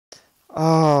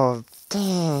Oh,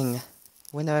 dang.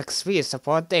 Windows XP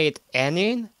support date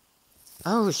ending?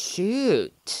 Oh,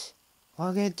 shoot. What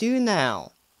am I gonna do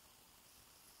now?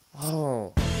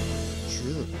 Oh,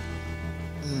 shoot.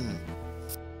 Hmm.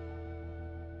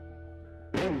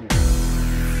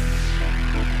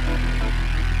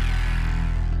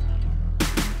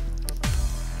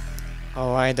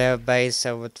 Alright, everybody,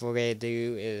 so what we're gonna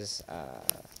do is,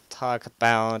 talk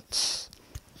about,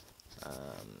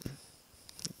 um,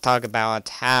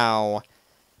 how,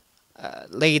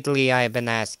 lately I've been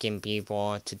asking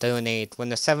people to donate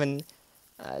Windows 7,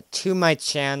 to my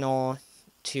channel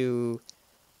to,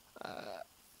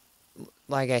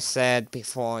 like I said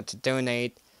before, to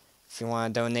donate. If you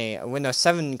want to donate a Windows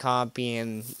 7 copy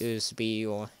in USB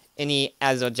or any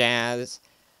other jazz.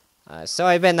 So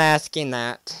I've been asking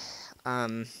that.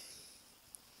 Um,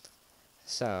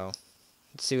 so,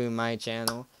 to my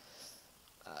channel.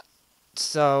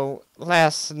 So,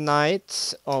 last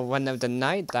night, or one of the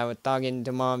nights, I was talking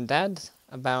to mom and dad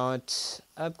about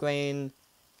upgrading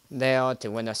there to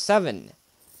Windows 7.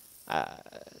 Uh,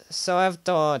 so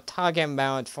after talking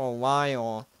about for a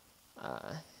while,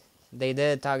 they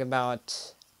did talk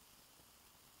about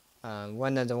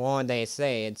one of the words they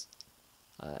say it's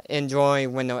enjoy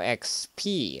Windows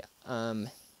XP.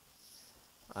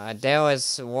 They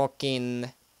was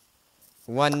working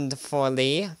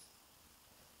wonderfully.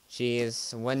 She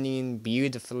is running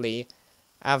beautifully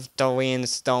after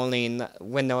reinstalling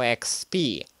Windows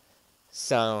XP.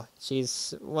 So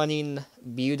she's running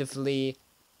beautifully.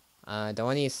 The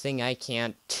only thing I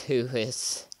can't do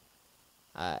is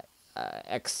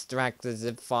extract the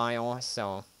zip file.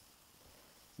 So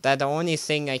that's the only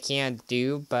thing I can't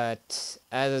do. But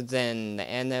other than the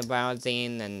internet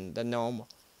browsing and the normal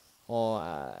or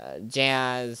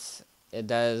jazz, it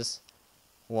does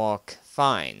work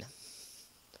fine.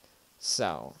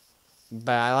 So,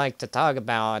 but I like to talk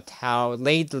about how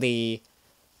lately,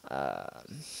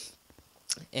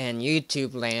 in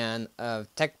YouTube land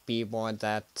of tech people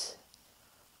that,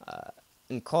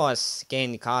 of course,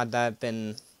 getting caught up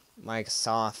in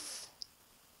Microsoft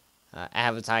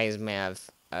advertisement of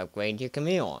upgrade your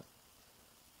Camille.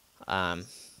 So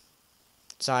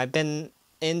I've been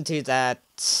into that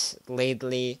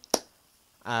lately,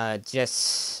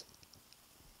 just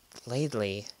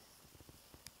lately,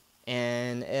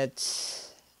 and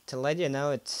it's to let you know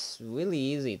it's really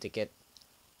easy to get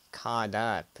caught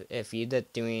up if you're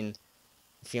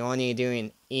only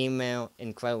doing email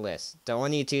and Craigslist. The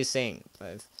only two things.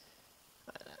 But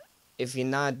if you're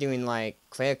not doing like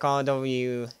credit card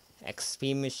overview,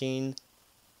 XP machine,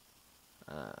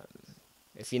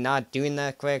 if you're not doing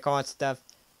that credit card stuff,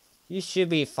 you should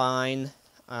be fine.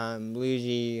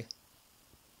 Usually,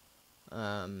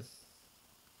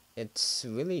 it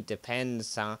really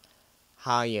depends on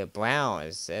how you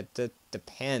browse. It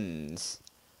depends.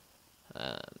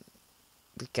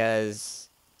 Because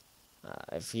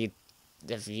if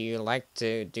you like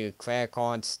to do credit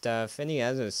card stuff, any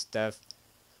other stuff,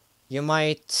 you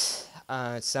might,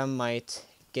 some might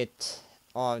get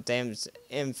all of them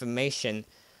information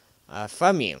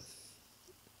from you.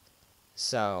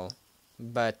 So,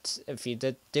 but if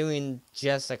you're doing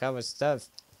just a couple of stuff,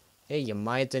 hey, you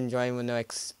might enjoy Windows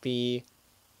XP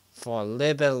for a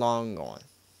little bit longer.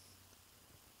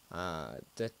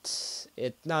 That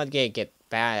it's not gonna get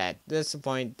bad at this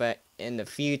point, but in the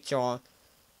future,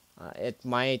 it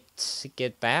might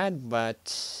get bad,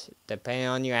 but depending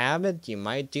on your habit, you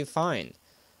might do fine.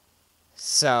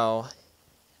 So,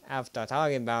 after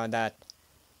talking about that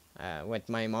with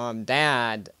my mom and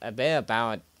dad a bit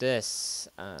about this,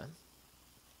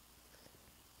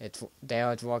 they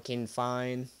are working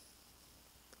fine.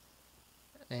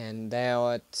 And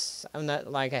I'm not,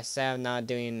 like I said, I'm not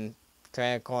doing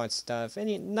credit card stuff,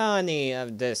 not any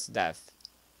of this stuff.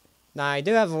 Now, I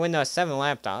do have a Windows 7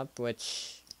 laptop,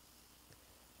 which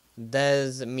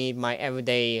does meet my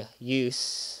everyday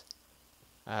use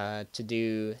to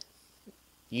do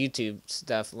YouTube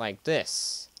stuff like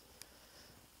this.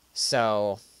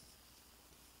 So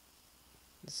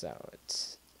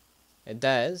it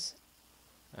does.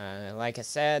 Like I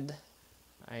said,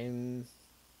 I'm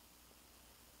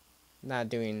not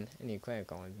doing any credit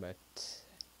cards, but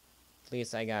at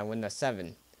least I got Windows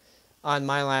 7 on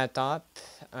my laptop.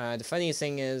 The funny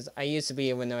thing is, I used to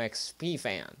be a Windows XP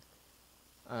fan.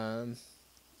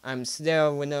 I'm still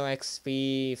a Windows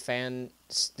XP fan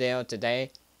still today.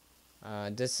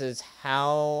 This is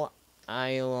how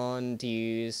I learned to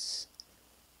use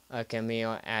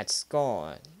Camille at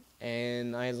school.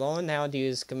 And I learned how to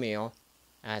use Camille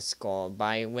at school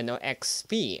by Windows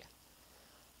XP.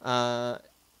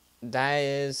 That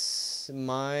is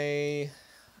my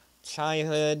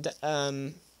childhood,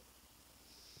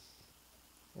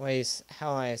 ways,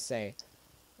 how I say,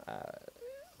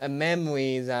 a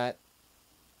memory that,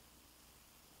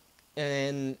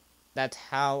 and that's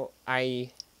how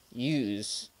I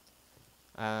use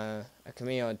a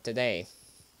Camille today,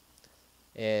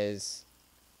 is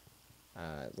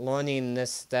learning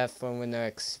this stuff from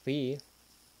Windows XP.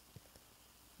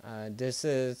 This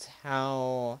is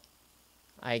how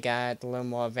I got a little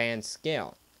more advanced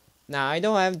skill. Now, I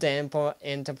don't have the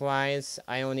enterprise,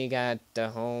 I only got the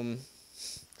home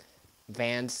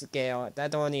advanced scale.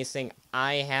 That's the only thing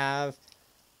I have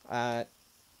at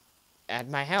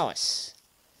my house.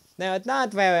 Now, it's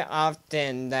not very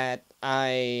often that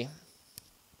I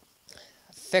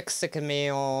fix the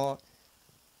Camille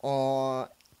or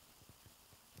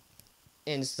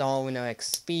install Windows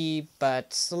XP,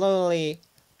 but slowly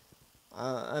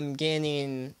I'm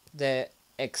gaining the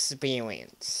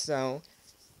experience. So,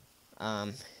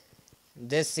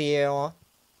 this year,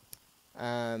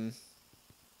 one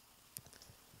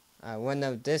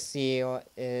of this year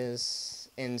is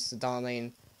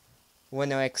installing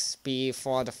Windows XP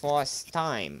for the first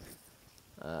time.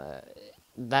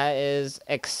 That is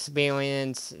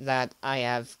experience that I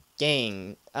have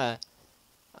gained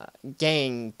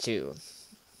to,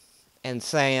 and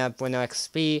setting up Windows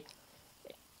XP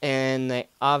in an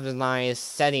optimized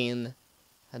setting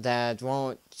that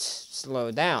won't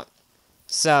slow down.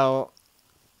 So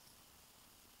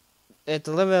it's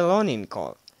a little bit learning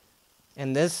curve.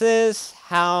 And this is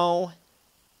how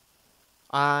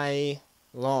I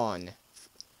learn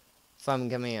from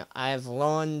Camille. I've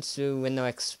learned through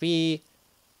Windows XP.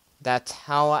 That's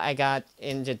how I got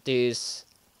introduced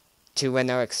to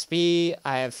Windows XP.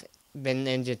 I have been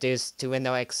introduced to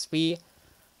Windows XP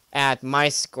at my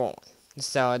school.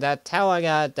 So that's how I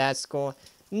got that school.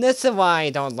 And this is why I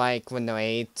don't like Windows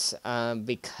 8,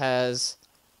 because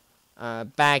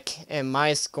back in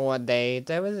my school day,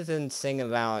 there was a thing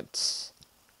about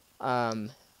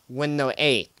Windows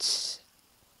 8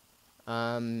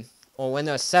 or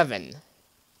Windows 7.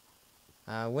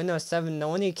 Windows 7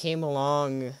 only came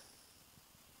along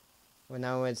when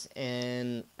I was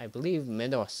in, I believe,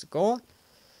 middle school.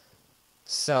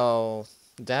 So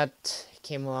that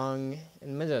came along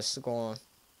in middle school.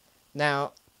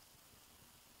 Now,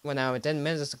 when I was in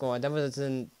middle school, there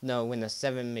wasn't no Windows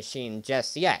 7 machine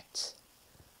just yet.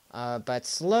 But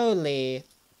slowly,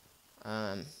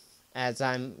 as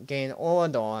I'm getting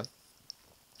older,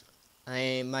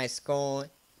 my school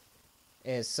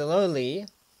is slowly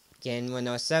getting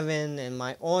Windows 7, and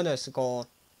my older school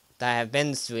that I have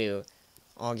been through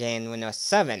are getting Windows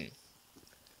 7.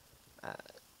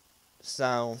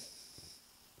 So,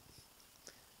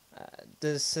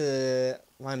 this is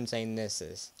what I'm saying this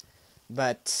is.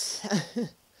 But,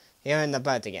 here in the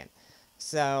but again.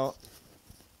 So,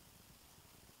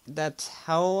 that's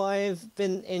how I've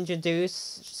been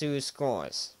introduced to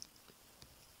scores.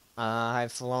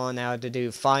 I've learned how to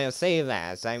do file save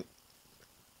as.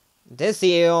 This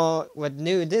year, what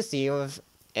new this year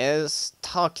is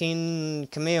talking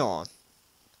Camille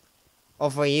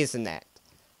over Ethernet.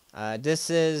 This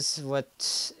is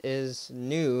what is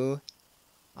new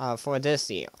for this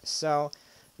year. So,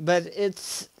 but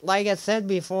it's, like I said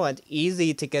before, it's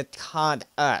easy to get caught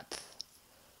up.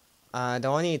 The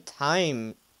only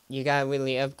time you gotta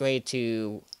really upgrade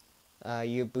to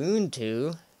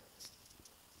Ubuntu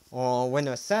or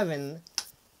Windows 7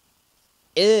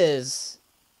 is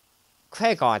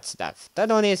credit card stuff. That's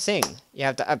the only thing you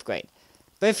have to upgrade.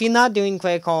 But if you're not doing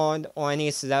credit card or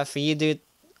any stuff, the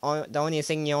only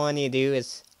thing you only do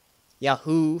is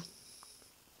Yahoo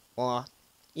or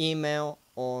email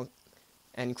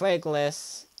and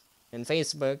Craigslist and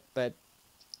Facebook. But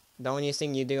the only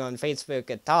thing you do on Facebook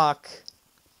is talk.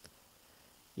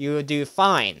 You will do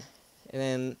fine, and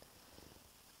then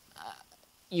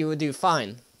you will do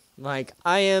fine. Like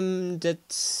I'm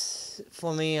just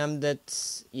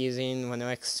using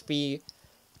Windows XP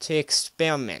to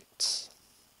experiment.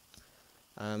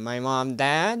 My mom,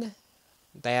 dad,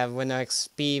 they have Windows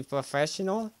XP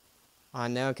Professional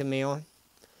on their Camille,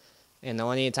 and the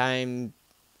only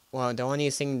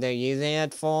thing they're using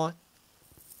it for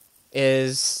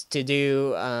is to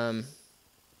do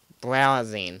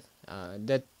browsing.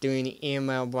 They're doing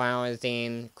email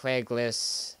browsing,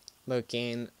 Craigslist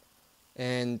looking,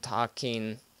 and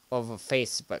talking over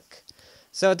Facebook.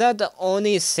 So that's the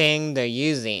only thing they're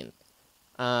using.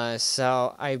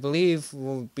 So I believe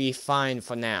we'll be fine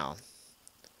for now.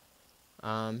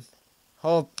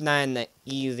 Hope not in an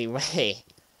easy way.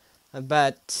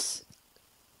 But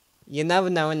you never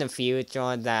know in the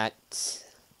future that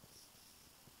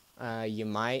you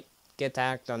might get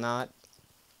hacked or not.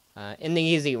 in the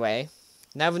easy way.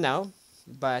 Never know,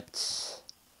 but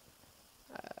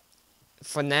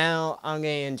for now, I'm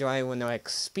gonna enjoy Windows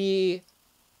XP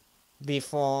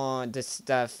before this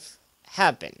stuff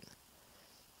happened.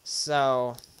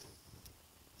 So,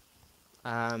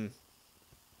 I'm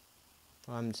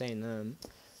saying,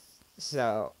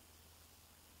 so,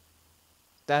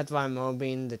 that's why I'm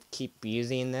hoping to keep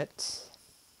using it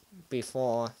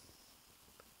before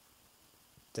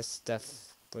this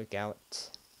stuff break out.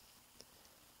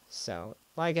 So,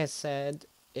 like I said,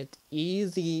 it's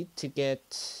easy to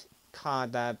get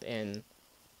caught up in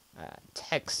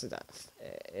tech stuff.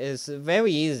 It's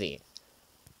very easy.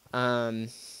 Like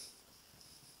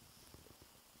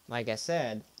I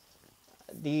said,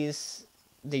 the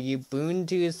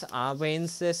Ubuntu's operating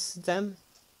system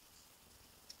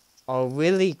are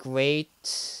really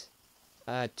great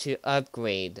to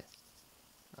upgrade.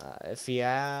 If you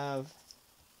have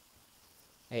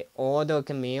a older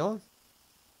Camille,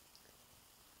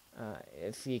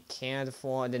 if you can't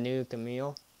afford the new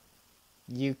Camille,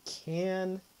 you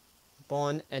can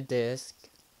burn a disk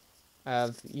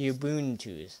of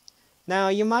Ubuntu's. Now,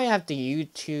 you might have to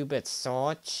YouTube a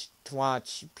search to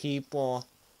watch people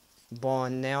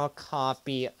burn their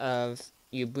copy of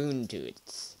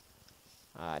Ubuntu's.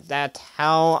 That's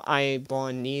how I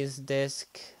burn these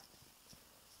discs.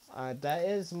 That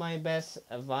is my best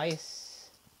advice.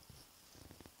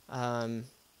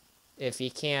 If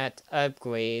you can't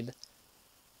upgrade,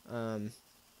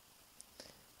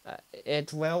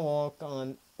 it will work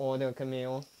on older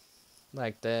Camille,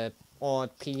 like the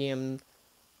old PDM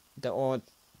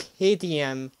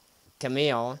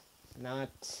Camille, not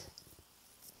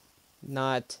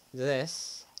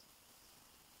this.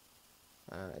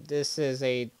 This is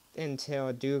a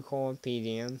Intel dual-core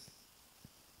PDM,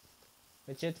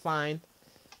 which is fine.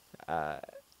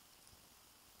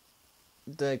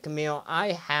 The Camille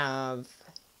I have,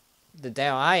 the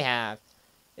Dell I have,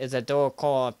 is a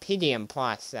dual-core PDM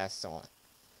processor,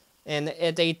 and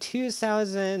it's a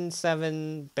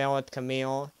 2007 build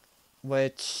Camille,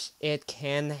 which it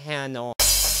can handle.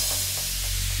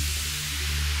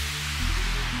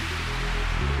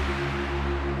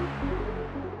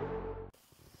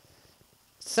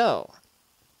 So,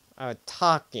 I was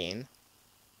talking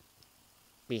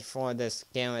before this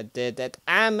camera did that.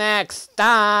 Max,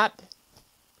 stop!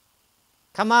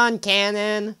 Come on,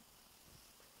 Canon!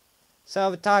 So,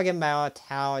 we're talking about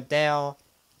how Dell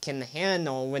can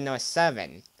handle Windows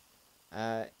 7.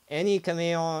 Any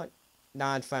Camille,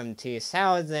 not from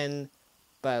 2000,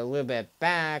 but a little bit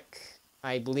back,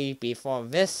 I believe before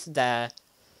Vista,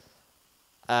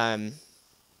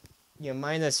 you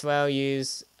might as well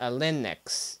use a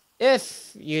Linux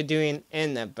if you're doing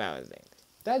in the browsing.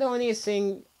 That only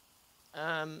thing,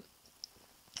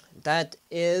 that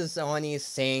is the only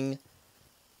thing,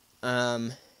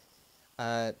 to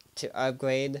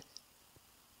upgrade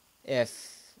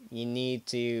if you need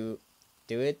to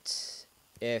do it,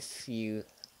 if you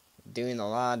doing a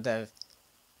lot of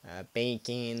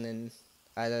baking and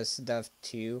other stuff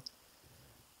too.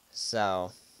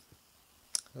 So,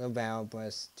 a little bit of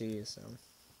us do so.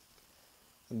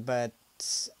 But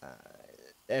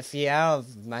if you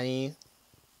have money,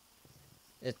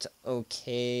 it's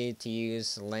okay to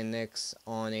use Linux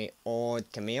on a old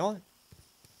Camille.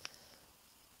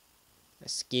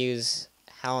 Excuse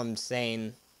how I'm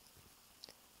saying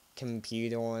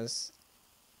computers.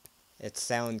 It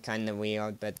sounds kind of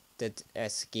weird, but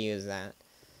excuse that.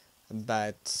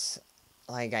 But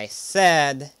like I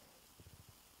said,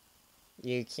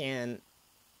 you can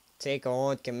take an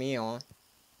old Camille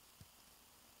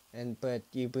and put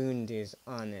Ubuntu's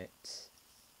on it.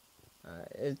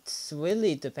 It's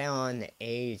really depend on the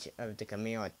age of the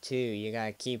Camille too. You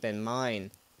gotta keep in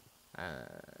mind,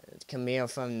 Camille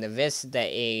from the Vista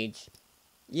age,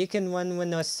 you can run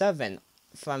Windows 7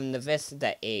 from the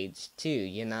Vista age too,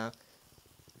 you know.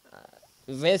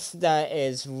 Vista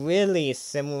is really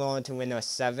similar to Windows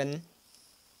 7.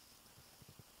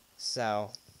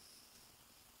 So,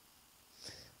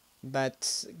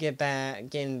 but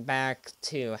getting back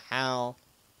to how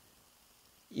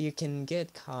you can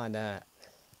get caught up.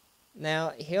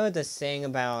 Now, here's the thing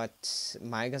about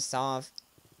Microsoft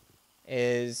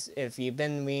is if you've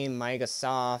been reading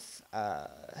Microsoft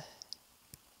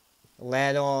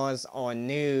letters or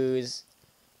news,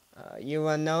 you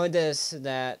will notice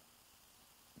that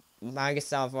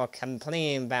Microsoft will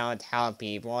complain about how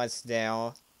people are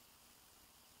still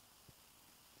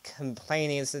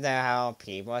complaining about how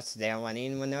people are still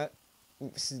running Windows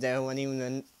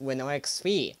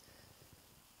XP.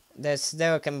 They're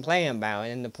still complaining about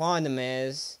it, and the problem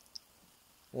is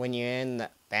when you're in the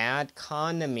bad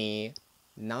economy,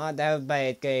 Not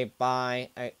everybody can buy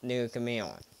a new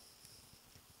chameleon.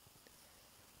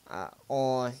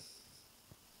 Or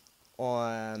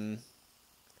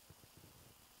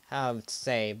how to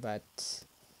say, but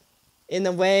in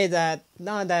a way that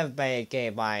not everybody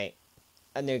can buy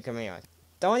a new chameleon.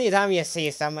 The only time you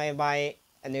see somebody buy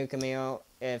a new chameleon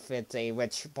if it's a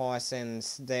rich person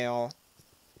still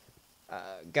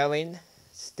going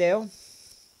still.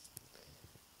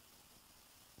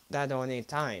 That only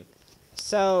time.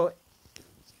 So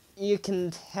you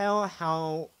can tell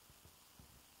how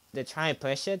they try to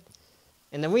push it.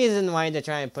 And the reason why they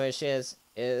try to push is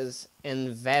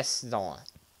investor.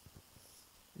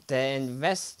 The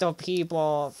investor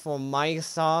people for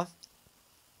Microsoft,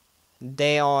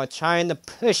 they are trying to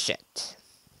push it.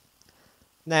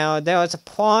 Now, there's a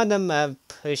problem of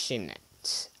pushing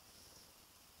it.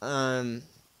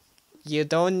 You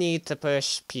don't need to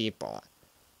push people.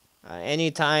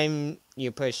 Anytime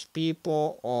you push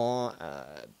people or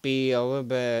be a little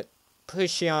bit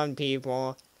pushy on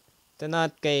people, they're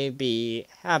not going to be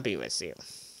happy with you.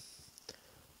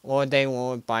 Or they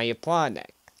won't buy your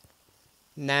product.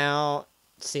 Now,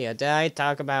 see, did I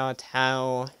talk about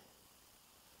how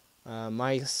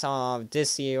Microsoft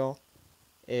this year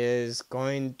is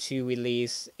going to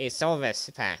release a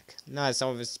service pack? Not a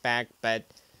service pack, but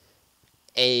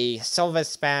a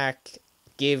service pack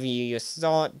give you your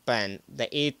start button, the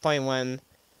 8.1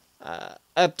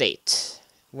 update,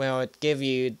 will give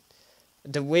you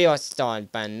the real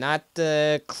start button, not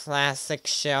the classic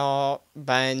shell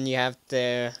button you have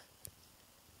to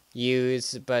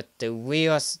use, but the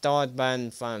real start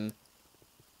button from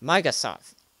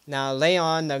Microsoft. Now later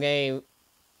on, they're going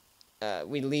to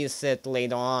release it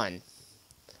later on.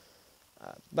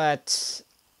 But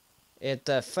it's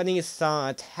a funny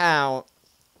thought how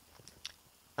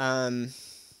I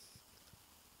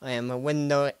am a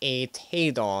Windows 8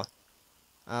 hater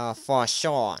for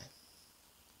sure.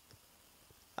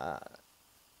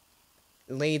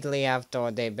 Lately,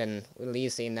 after they've been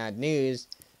releasing that news,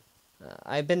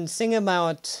 I've been thinking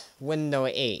about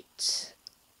Windows 8.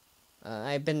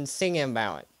 I've been thinking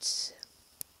about it.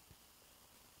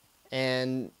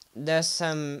 And there's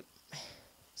some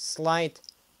slight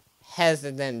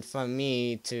hesitant for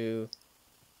me to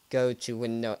go to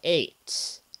Windows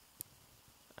 8.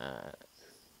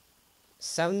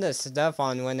 Some of the stuff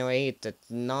on Windows 8 is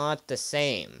not the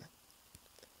same.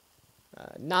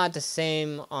 Not the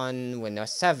same on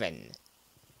Windows 7.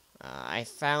 I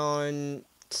found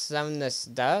some of the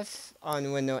stuff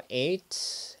on Windows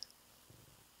 8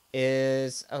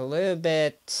 is a little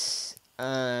bit,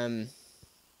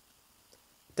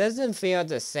 doesn't feel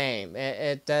the same.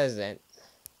 It doesn't.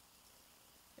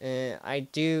 I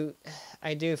do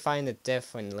find it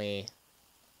differently.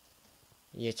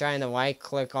 You're trying to right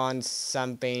click on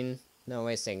something. No,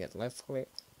 wait a second, left click.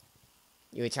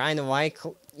 You're trying to right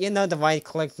click, you know the right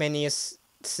click menu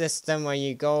system where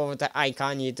you go over the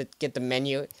icon, you get the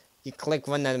menu, you click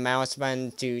one of the mouse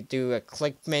button to do a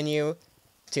click menu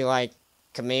to like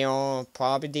Camille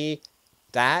property.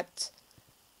 That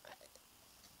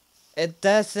it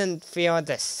doesn't feel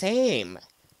the same.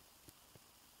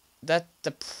 That's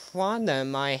the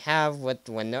problem I have with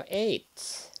Windows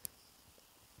 8.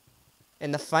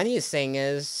 And the funniest thing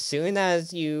is, soon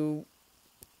as you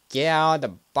get out of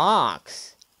the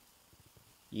box,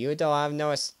 you don't have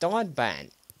no start button.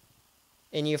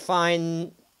 And you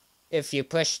find if you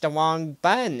push the wrong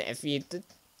button, if you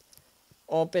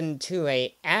open to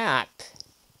a app,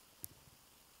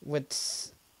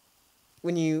 with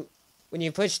when you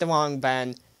push the wrong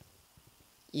button,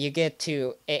 you get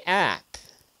to a app.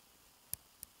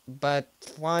 But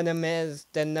problem is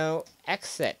there's no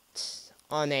exit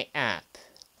on a app.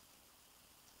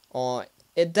 Or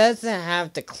it doesn't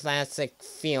have the classic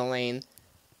feeling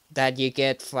that you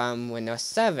get from Windows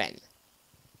 7.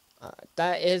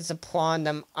 That is a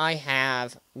problem I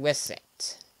have with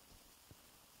it.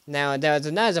 Now there's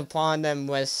another problem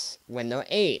with Windows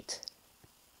 8.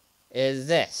 Is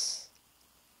this.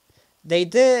 They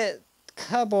did a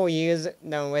couple years,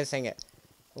 no, wait a second.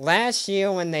 Last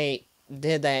year when they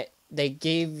did that, they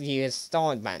gave you a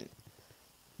start button.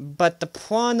 But the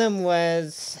problem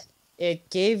was, it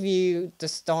gave you the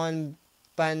start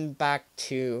button back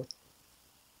to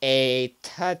a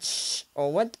touch,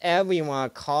 or whatever you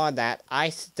want to call that. I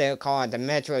still call it the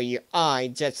Metro UI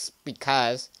just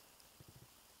because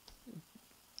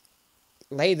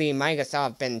lately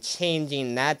Microsoft been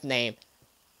changing that name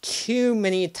too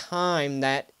many times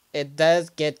that it does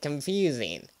get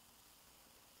confusing.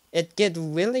 It gets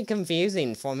really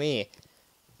confusing for me.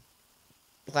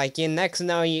 Like, you next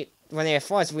know, when they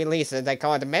first released it, they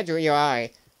call it the Metro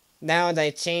UI. Now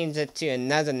they changed it to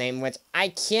another name, which I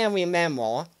can't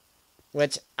remember,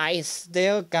 which I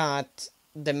still got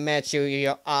the Metro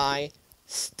UI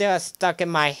still stuck in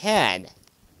my head.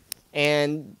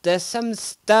 And there's some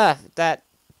stuff that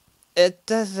it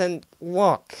doesn't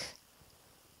work.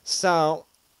 So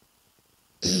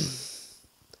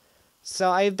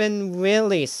I've been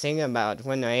really thinking about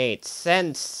Windows 8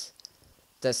 since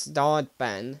the start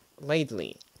ban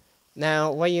lately.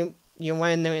 Now, what you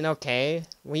wondering, okay,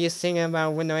 what you thinking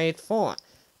about Windows 8 for?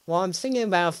 Well, I'm thinking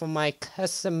about for my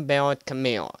custom built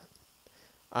Camille,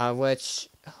 which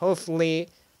hopefully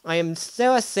I am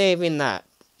still saving that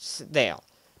still.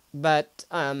 But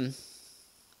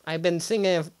I've been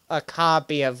thinking of a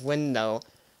copy of Windows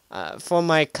for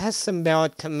my custom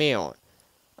built Camille.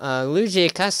 Usually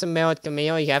custom built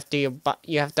Camille, you have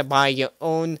to buy your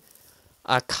own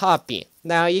copy.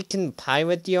 Now you can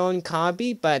pirate your own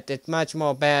copy, but it's much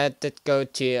more better to go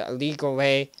to a legal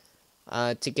way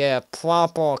to get a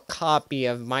proper copy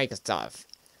of Microsoft.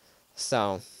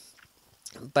 So,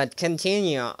 but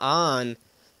continue on.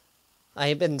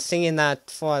 I've been singing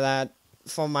that for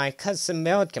my custom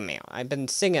build Camille. I've been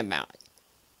singing about it,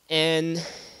 and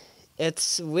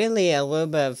it's really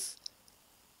it's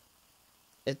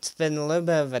been a little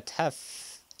bit of a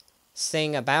tough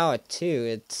thing about it too.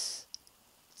 It's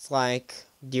like,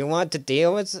 do you want to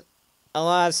deal with a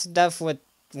lot of stuff with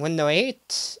Windows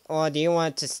 8, or do you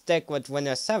want to stick with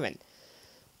Windows 7?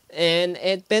 And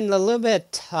it's been a little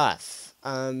bit tough.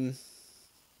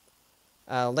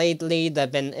 Lately,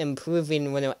 they've been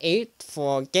improving Windows 8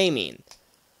 for gaming.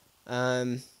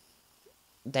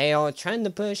 They are trying to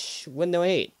push Windows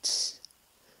 8.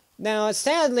 Now,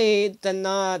 sadly, they're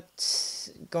not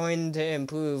going to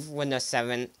improve Windows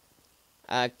 7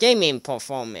 gaming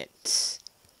performance.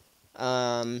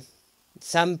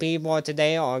 Some people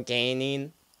today are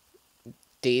gaining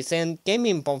decent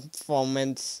gaming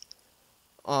performance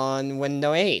on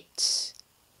Windows 8.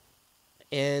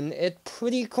 And it's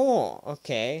pretty cool,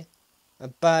 okay?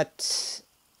 But,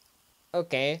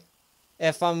 okay,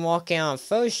 if I'm working on a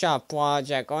Photoshop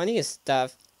project or any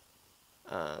stuff,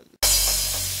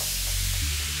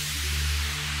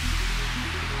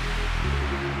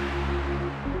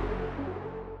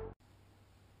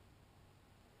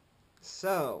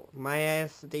 so, my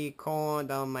SD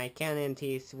card on my Canon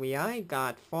T3i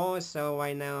got 4, so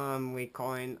right now I'm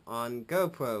recording on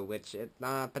GoPro, which is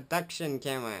not a production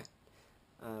camera.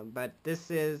 But this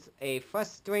is a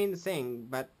frustrating thing,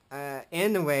 but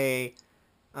anyway,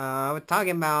 I was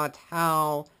talking about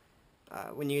how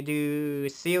when you do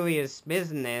serious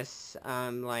business,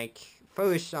 like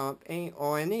Photoshop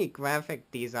or any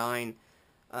graphic design,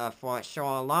 for sure,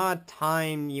 a lot of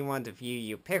time you want to view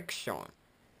your picture.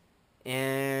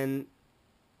 And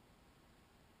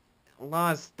a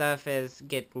lot of stuff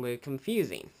get a little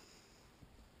confusing,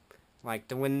 like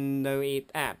the Windows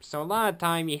 8 app. So a lot of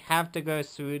time you have to go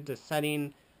through the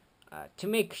setting to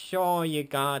make sure you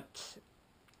got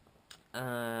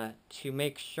to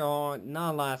make sure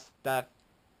not a lot of stuff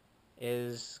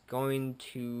is going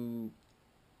to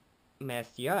mess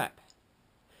you up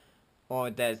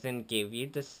or doesn't give you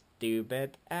the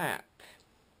stupid app.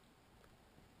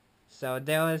 So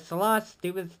there is a lot of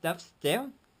stupid stuff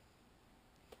still,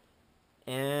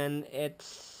 and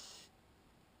it's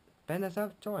been a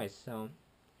tough choice. So,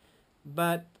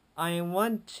 but I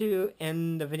want to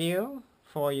end the video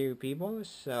for you people.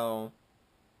 So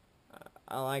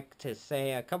I like to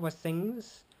say a couple of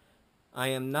things. I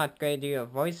am not going to do a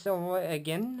voiceover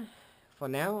again. For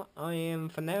now, I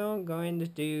am going to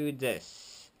do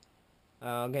this.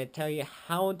 I'm going to tell you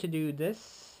how to do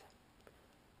this.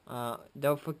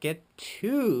 Don't forget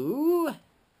to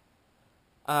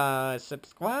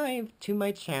subscribe to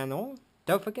my channel.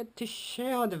 Don't forget to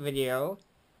share the video.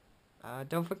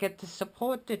 Don't forget to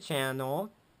support the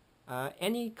channel.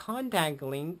 Any contact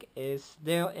link is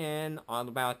still in all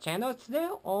of our channels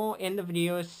still or in the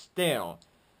video still.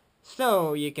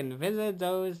 So you can visit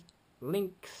those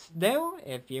links there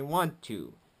if you want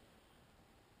to.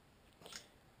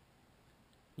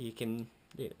 You can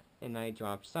do that, and I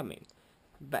drop something.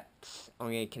 But I'm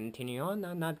going to continue on.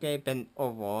 I'm not going to bend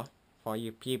over for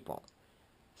you people.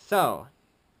 So,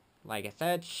 like I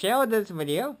said, share this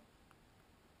video.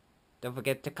 Don't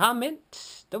forget to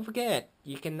comment. Don't forget,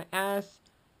 you can ask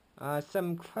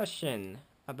some question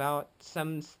about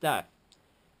some stuff.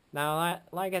 Now,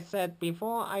 like I said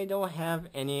before, I don't have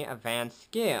any advanced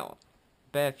skill.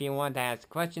 But if you want to ask a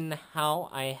question how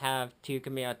I have two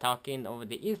computers talking over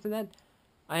the Ethernet,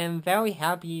 I am very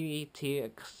happy to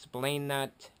explain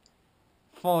that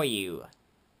for you,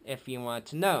 if you want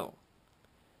to know.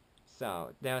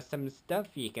 So, there's some stuff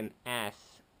you can ask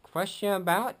question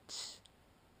about.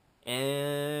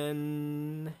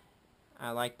 And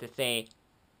I like to say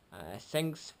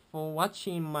thanks for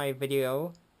watching my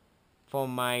video for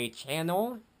my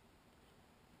channel.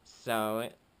 So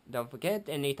don't forget,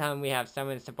 anytime we have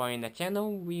someone supporting the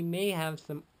channel, we may have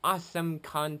some awesome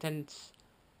content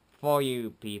for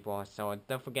you people. So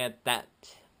don't forget that.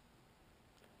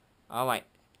 Alright,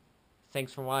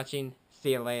 thanks for watching.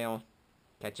 See you later.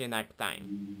 Catch you next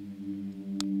time.